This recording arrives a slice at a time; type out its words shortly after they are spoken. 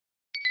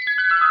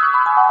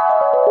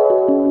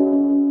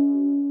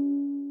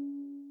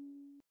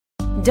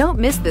Don't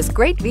miss this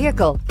great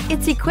vehicle.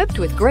 It's equipped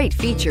with great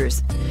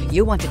features.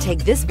 You'll want to take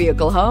this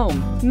vehicle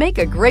home. Make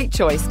a great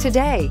choice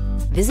today.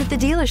 Visit the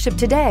dealership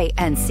today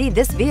and see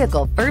this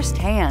vehicle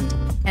firsthand,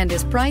 and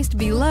is priced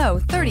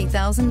below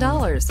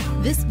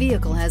 $30,000. This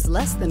vehicle has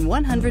less than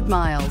 100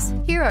 miles.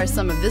 Here are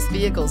some of this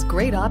vehicle's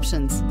great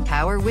options: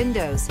 power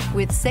windows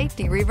with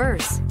safety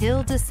reverse,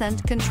 hill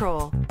descent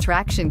control,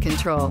 traction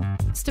control,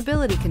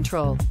 stability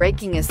control,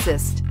 braking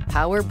assist,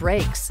 power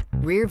brakes,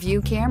 rear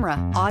view camera,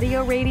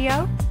 audio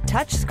radio,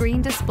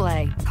 touchscreen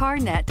display,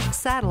 CarNet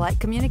satellite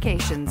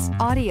communications,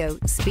 audio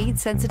speed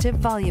sensitive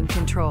volume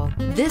control.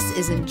 This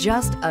isn't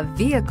just a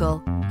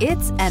vehicle,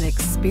 it's an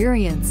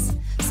experience.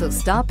 So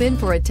stop in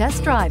for a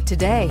test drive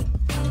today.